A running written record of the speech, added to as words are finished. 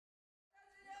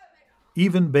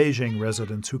Even Beijing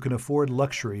residents who can afford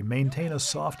luxury maintain a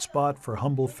soft spot for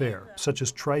humble fare, such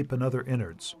as tripe and other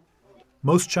innards.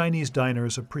 Most Chinese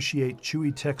diners appreciate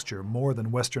chewy texture more than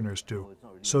Westerners do,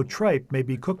 so tripe may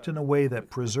be cooked in a way that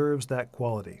preserves that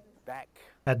quality.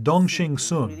 At Dong Xing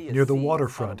Shun, near the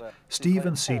waterfront, Steve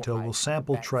and Sita will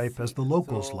sample tripe as the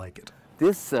locals like it.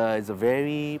 This is a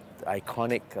very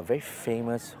iconic, a very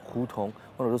famous hutong,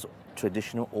 one of those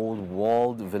traditional old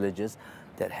walled villages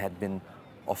that had been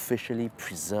officially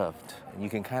preserved. And you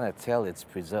can kind of tell it's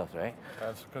preserved, right?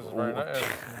 That's because it's very nice.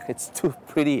 It's too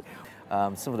pretty.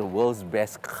 Some of the world's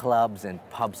best clubs and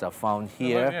pubs are found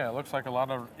here. Yeah, it looks like a lot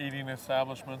of eating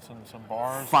establishments and some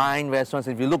bars. Fine restaurants.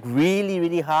 If you look really,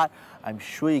 really hard, I'm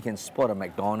sure you can spot a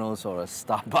McDonald's or a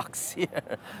Starbucks here.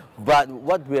 But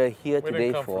what we're here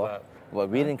today for, well,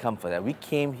 we didn't come for that. We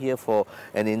came here for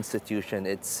an institution.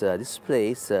 It's this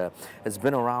place has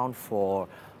been around for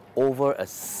over a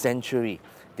century.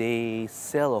 They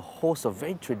sell a host of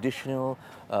very traditional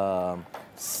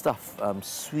stuff,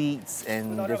 sweets,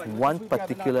 and there's one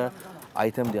particular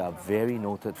item they are very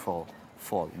noted for.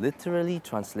 Literally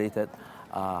translated,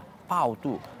 爆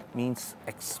肚 means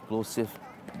explosive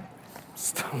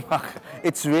stomach.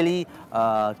 It's really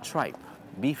tripe,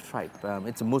 beef tripe.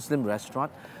 It's a Muslim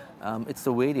restaurant. It's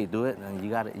the way they do it, and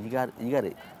you gotta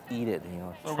eat it. You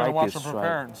know, so tripe is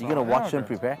tripe. You're gonna watch them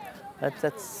prepare.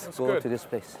 Let's go good. to this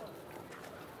place.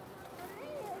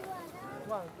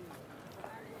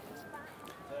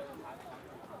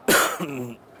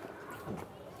 And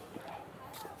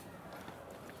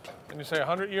you say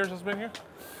 100 years it's been here?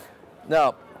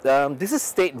 Now, this is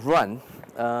state-run.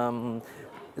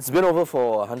 It's been over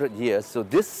for 100 years. So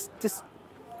this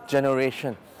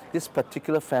generation, this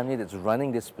particular family that's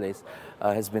running this place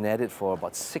has been at it for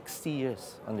about 60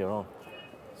 years on their own.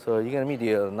 So you're gonna meet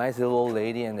a nice little old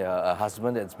lady and a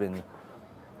husband that's been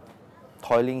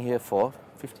toiling here for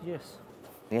 50 years.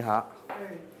 Ni hao.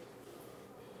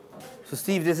 So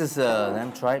Steve, this is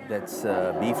lamb tripe, that's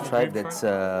beef tripe, that's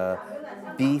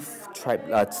beef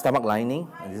tripe, stomach lining.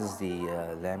 And this is the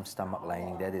lamb stomach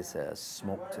lining, that is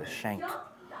smoked shank.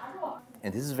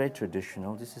 And this is very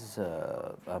traditional. This is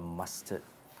a mustard.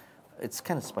 It's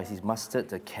kind of spicy. Mustard,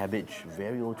 the cabbage,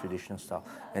 very old traditional style.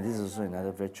 And this is also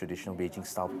another very traditional Beijing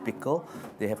style pickle.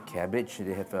 They have cabbage,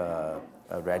 they have a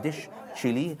radish,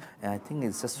 chili, and I think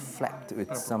it's just flapped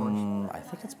with some, I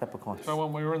think it's peppercorns. So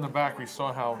when we were in the back, we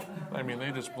saw how, I mean,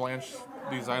 they just blanched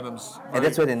these items and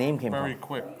that's where the name came from. Very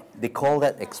quick. They call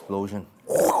that explosion.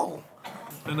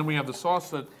 And then we have the sauce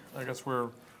that I guess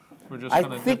we're just I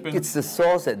kind of think dipping. it's the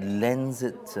sauce that lends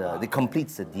it, that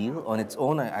completes the deal. On its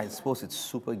own, I suppose it's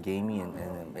super gamey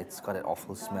and it's got an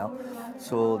awful smell.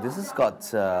 So this has got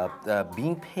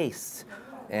bean paste,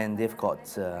 and they've got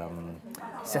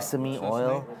sesame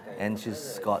oil, and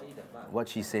she's got what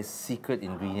she says secret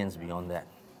ingredients beyond that.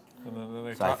 And then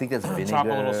they So I think there's vinegar, chop a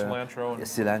little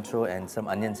cilantro, and some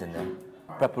onions in there.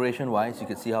 Preparation-wise, you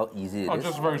can see how easy it is. Oh,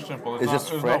 just very simple. It's just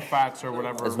there's fresh. no fats or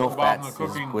whatever. There's no involved fats in the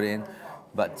cooking. put in,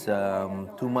 but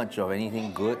too much of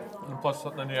anything good. And plus,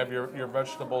 then you have your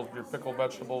vegetables, your pickled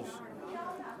vegetables,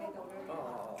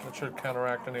 which should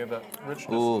counteract any of that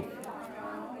richness. Ooh,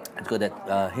 it's got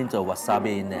that hint of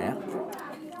wasabi in there.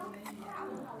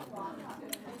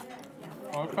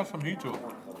 Oh, it's got some heat to it.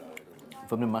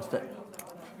 From the mustard.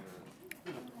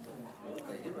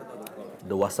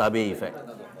 The wasabi effect.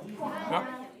 Yeah.